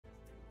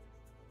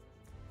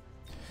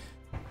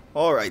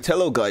Alright,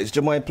 hello guys,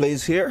 Jamai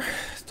Plays here,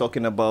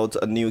 talking about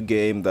a new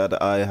game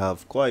that I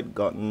have quite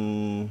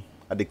gotten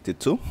addicted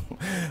to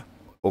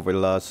over the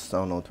last, I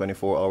don't know,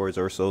 24 hours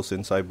or so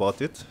since I bought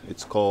it.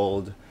 It's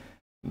called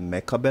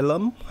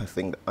Mechabellum, I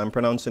think I'm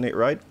pronouncing it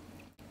right.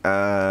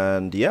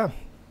 And yeah,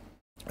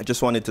 I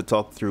just wanted to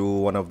talk through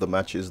one of the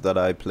matches that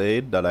I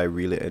played that I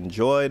really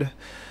enjoyed.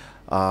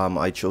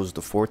 I chose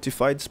the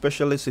Fortified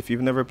Specialist. If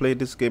you've never played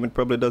this game, it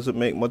probably doesn't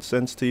make much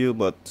sense to you,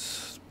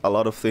 but a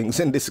lot of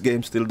things in this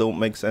game still don't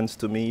make sense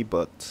to me.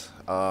 But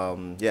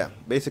yeah,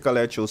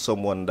 basically I chose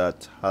someone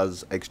that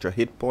has extra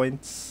hit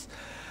points,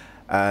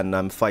 and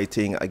I'm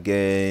fighting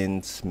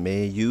against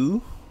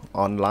Mayu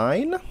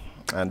online,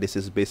 and this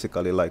is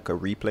basically like a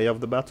replay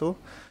of the battle.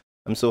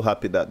 I'm so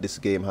happy that this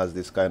game has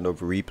this kind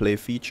of replay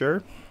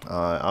feature.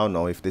 I don't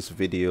know, if this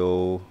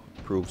video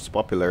proves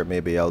popular,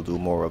 maybe I'll do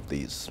more of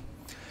these.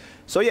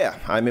 So yeah,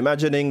 I'm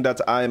imagining that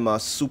I'm a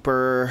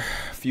super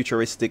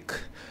futuristic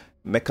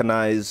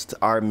mechanized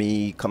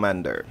army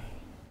commander.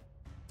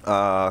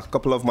 A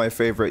couple of my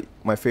favorite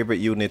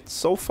units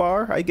so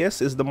far, I guess,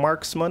 is the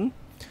marksman.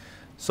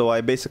 So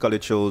I basically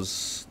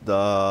chose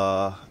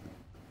the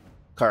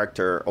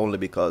character only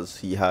because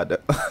he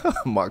had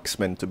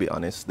marksman, to be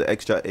honest. The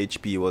extra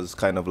HP was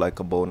kind of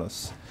like a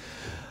bonus.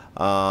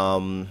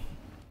 So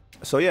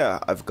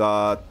yeah, I've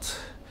got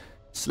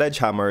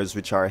sledgehammers,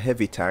 which are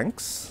heavy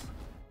tanks,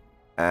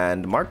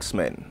 and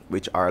marksmen,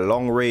 which are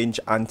long-range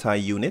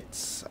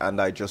anti-units, and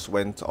I just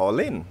went all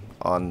in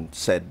on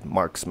said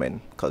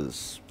marksmen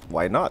because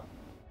why not?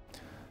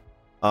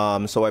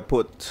 So I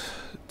put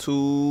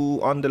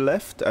 2 on the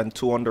left and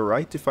 2 on the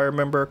right, if I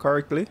remember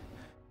correctly,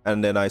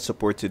 and then I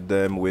supported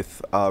them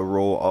with a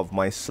row of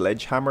my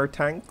sledgehammer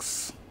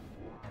tanks.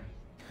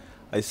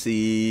 I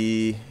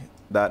see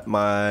that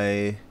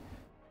my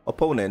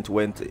opponent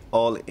went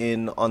all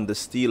in on the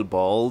steel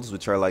balls,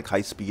 which are like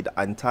high-speed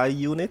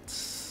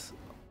anti-units.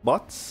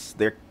 Bots,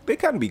 they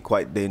can be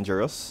quite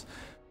dangerous,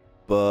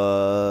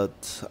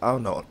 but I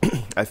don't know.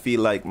 I feel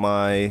like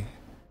my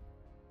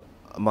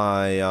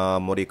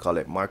what do you call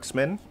it,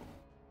 marksmen,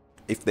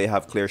 if they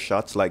have clear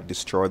shots, like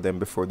destroy them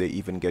before they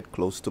even get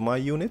close to my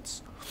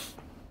units.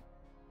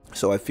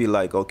 So I feel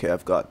like, okay,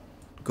 I've got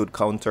good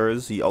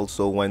counters. He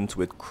also went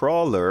with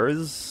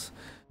crawlers,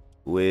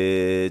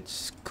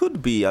 which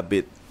could be a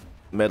bit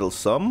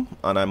meddlesome,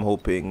 and I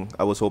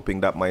was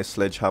hoping that my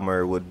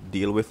sledgehammer would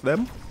deal with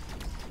them.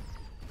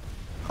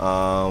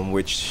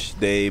 Which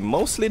they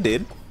mostly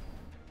did.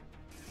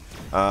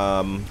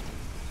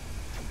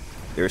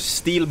 There's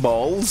steel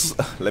balls.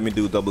 Let me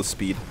do double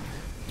speed.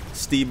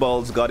 Steel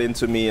balls got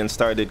into me and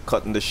started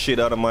cutting the shit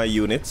out of my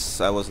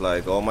units. I was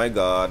like, oh my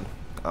god,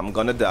 I'm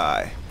gonna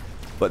die.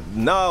 But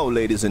now,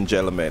 ladies and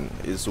gentlemen,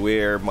 is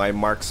where my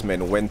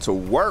marksmen went to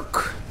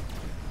work.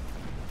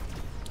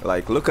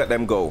 Like, look at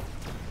them go.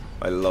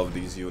 I love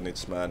these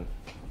units, man.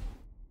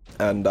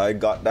 And I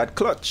got that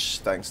clutch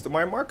thanks to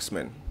my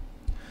marksmen.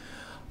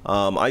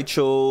 I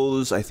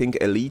chose, I think,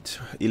 elite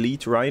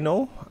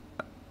rhino,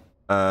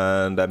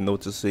 and I'm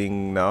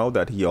noticing now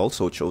that he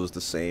also chose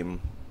the same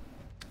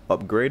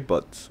upgrade,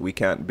 but we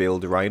can't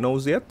build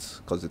rhinos yet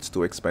because it's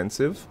too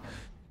expensive.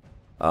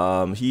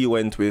 He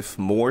went with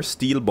more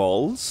steel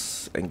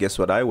balls, and guess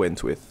what I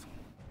went with?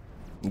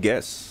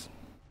 Guess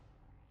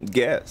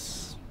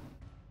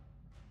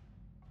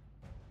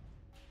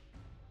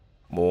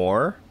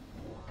more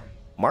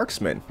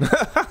marksmen.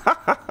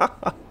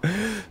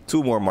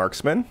 2 more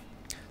marksmen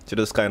to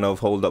just kind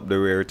of hold up the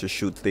rear to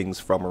shoot things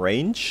from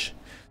range.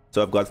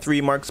 So I've got 3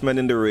 marksmen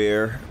in the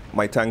rear,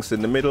 my tanks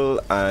in the middle,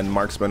 and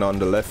marksmen on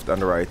the left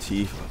and the right.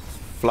 He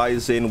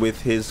flies in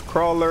with his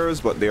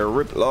crawlers, but they're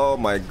ripped. Oh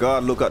my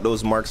god, look at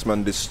those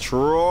marksmen,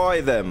 destroy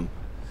them.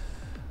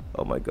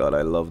 Oh my god,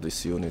 I love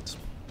this unit.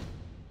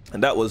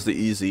 And that was the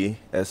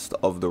easiest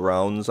of the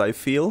rounds, I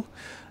feel.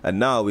 And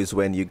now is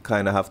when you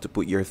kind of have to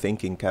put your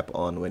thinking cap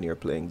on when you're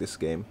playing this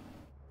game.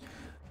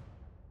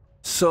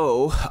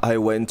 So I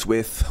went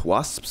with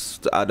wasps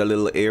to add a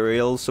little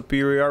aerial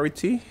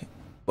superiority,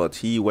 but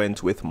he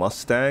went with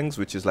mustangs,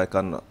 which is like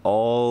an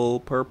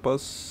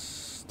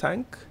all-purpose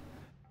tank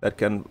that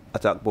can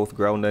attack both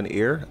ground and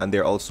air, and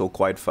they're also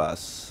quite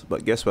fast.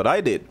 But guess what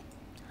I did?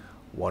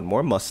 1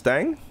 more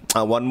mustang,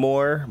 1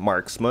 more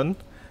marksman,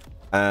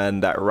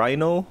 and that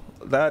rhino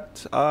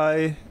that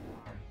I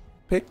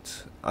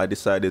picked, I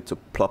decided to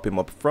plop him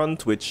up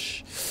front,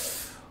 which,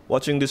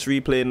 watching this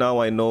replay now,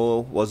 I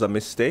know was a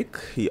mistake.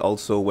 He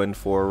also went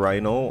for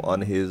rhino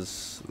on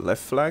his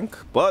left flank,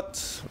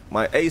 but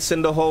my ace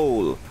in the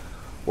hole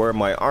were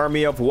my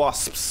army of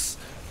wasps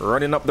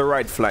running up the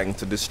right flank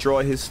to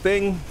destroy his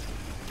thing,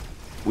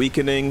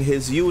 weakening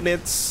his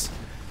units,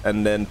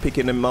 and then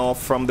picking him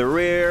off from the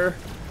rear.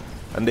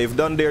 And they've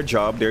done their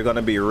job. They're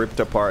gonna be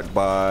ripped apart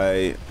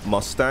by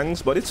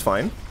mustangs, but it's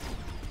fine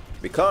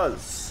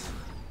because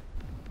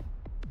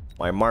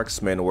my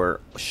marksmen were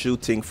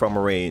shooting from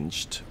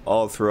ranged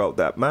all throughout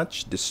that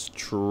match,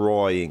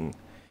 destroying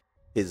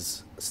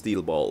his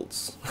steel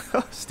balls.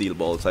 Steel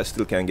balls, I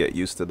still can't get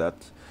used to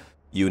that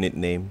unit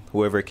name.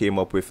 Whoever came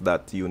up with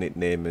that unit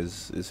name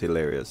is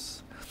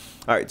hilarious.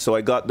 Alright, so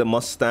I got the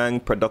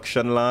Mustang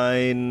production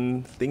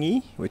line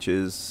thingy, which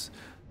is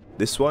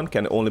this one.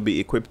 Can only be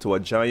equipped to a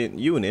giant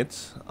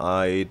unit.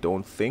 I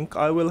don't think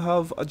I will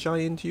have a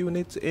giant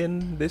unit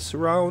in this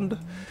round.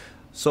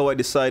 So I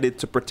decided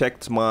to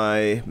protect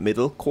my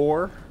middle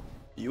core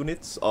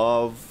units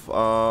of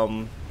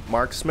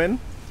marksmen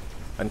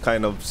and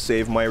kind of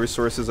save my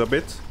resources a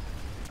bit.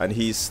 And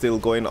he's still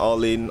going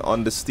all in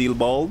on the steel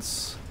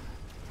balls.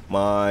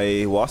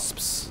 My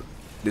wasps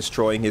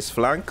destroying his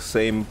flank,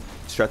 same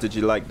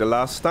strategy like the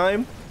last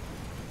time.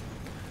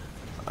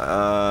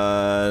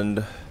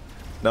 And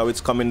now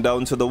it's coming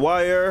down to the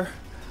wire.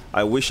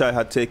 I wish I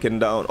had taken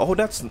down... Oh,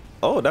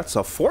 that's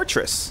a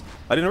fortress.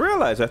 I didn't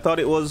realize. I thought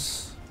it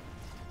was...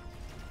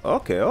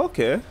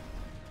 Okay.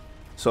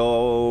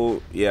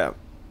 So, yeah.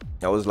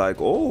 I was like,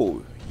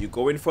 oh, you're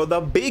going for the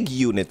big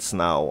units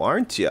now,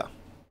 aren't you?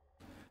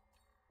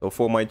 So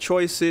for my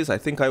choices, I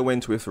think I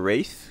went with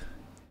Wraith.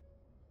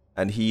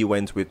 And he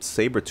went with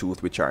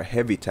Sabertooth, which are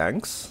heavy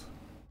tanks.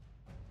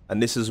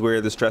 And this is where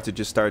the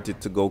strategy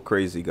started to go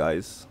crazy,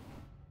 guys.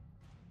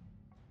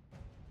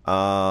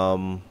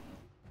 I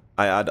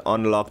had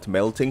unlocked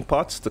melting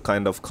pots to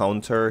kind of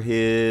counter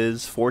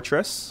his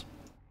fortress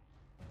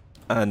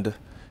and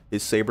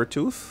his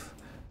Sabertooth.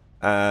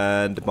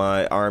 And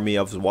my army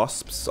of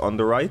wasps on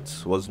the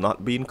right was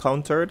not being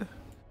countered.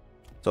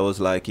 So I was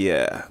like,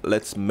 yeah,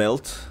 let's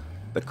melt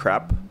the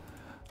crap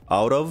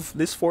out of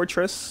this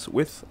fortress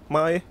with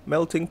my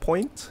melting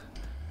point.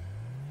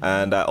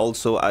 And I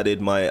also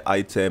added my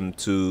item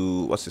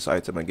to, what's this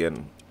item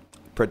again?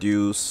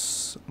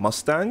 Produce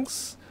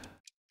Mustangs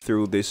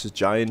through this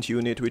giant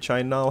unit which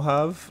I now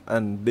have.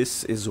 And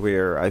this is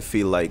where I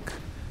feel like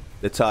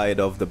the tide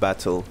of the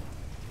battle,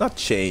 not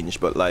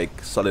changed, but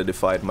like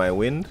solidified my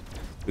win.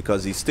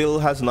 Because he still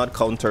has not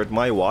countered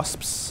my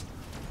wasps.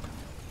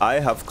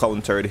 I have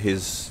countered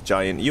his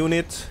giant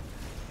unit.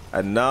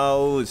 And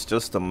now it's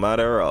just a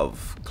matter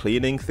of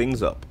cleaning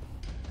things up.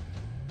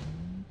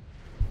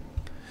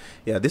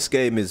 Yeah, this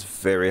game is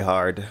very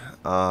hard.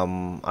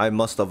 I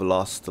must have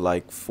lost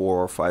like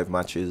 4 or 5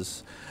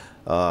 matches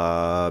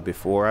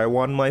before I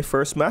won my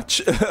first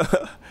match.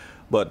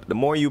 But the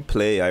more you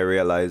play, I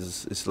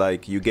realize it's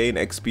like you gain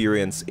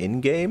experience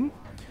in game,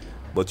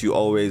 but you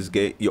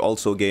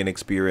also gain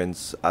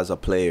experience as a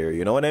player.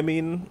 You know what I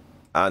mean?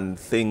 And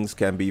things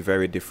can be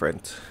very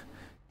different.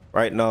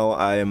 Right now,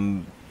 I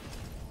am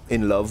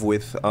in love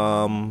with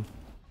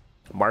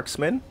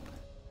marksmen.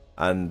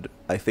 And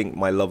I think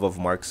my love of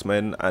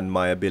marksmen and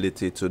my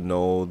ability to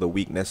know the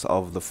weakness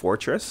of the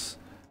fortress.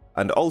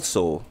 And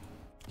also,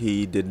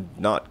 he did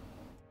not,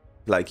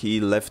 like,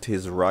 he left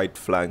his right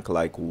flank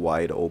like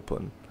wide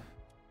open.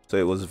 So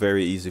it was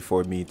very easy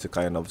for me to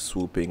kind of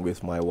swooping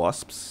with my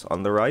wasps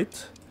on the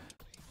right.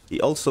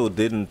 He also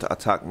didn't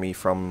attack me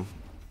from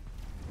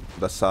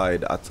the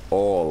side at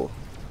all.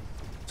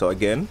 So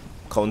again,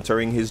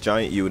 countering his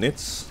giant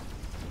units,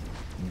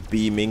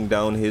 beaming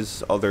down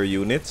his other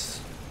units.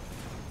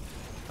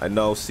 I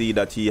now see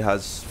that he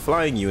has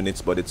flying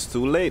units, but it's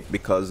too late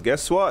because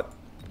guess what?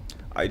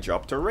 I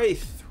dropped a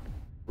Wraith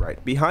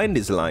right behind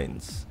his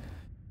lines.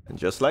 And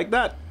just like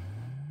that,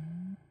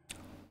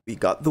 we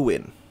got the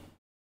win.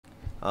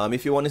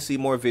 If you want to see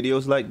more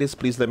videos like this,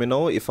 please let me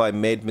know. If I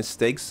made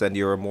mistakes and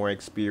you're a more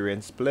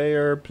experienced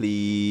player,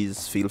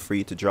 please feel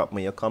free to drop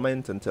me a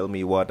comment and tell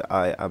me what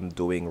I am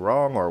doing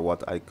wrong or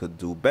what I could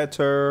do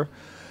better.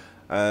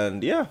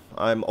 And yeah,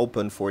 I'm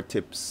open for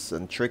tips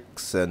and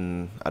tricks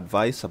and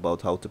advice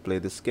about how to play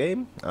this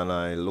game. And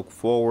I look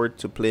forward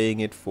to playing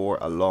it for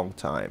a long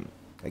time.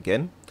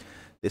 Again,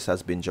 this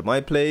has been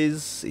Jamai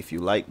Plays. If you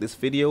like this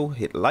video,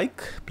 hit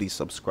like. Please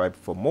subscribe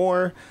for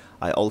more.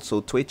 I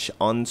also Twitch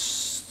I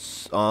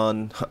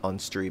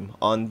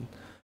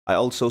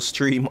also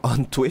stream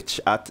on Twitch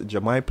at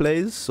Jamai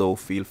Plays. So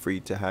feel free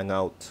to hang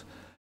out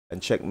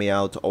and check me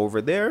out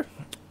over there.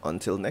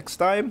 Until next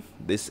time,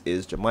 this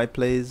is Jamai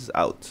Plays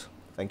out.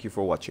 Thank you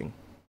for watching.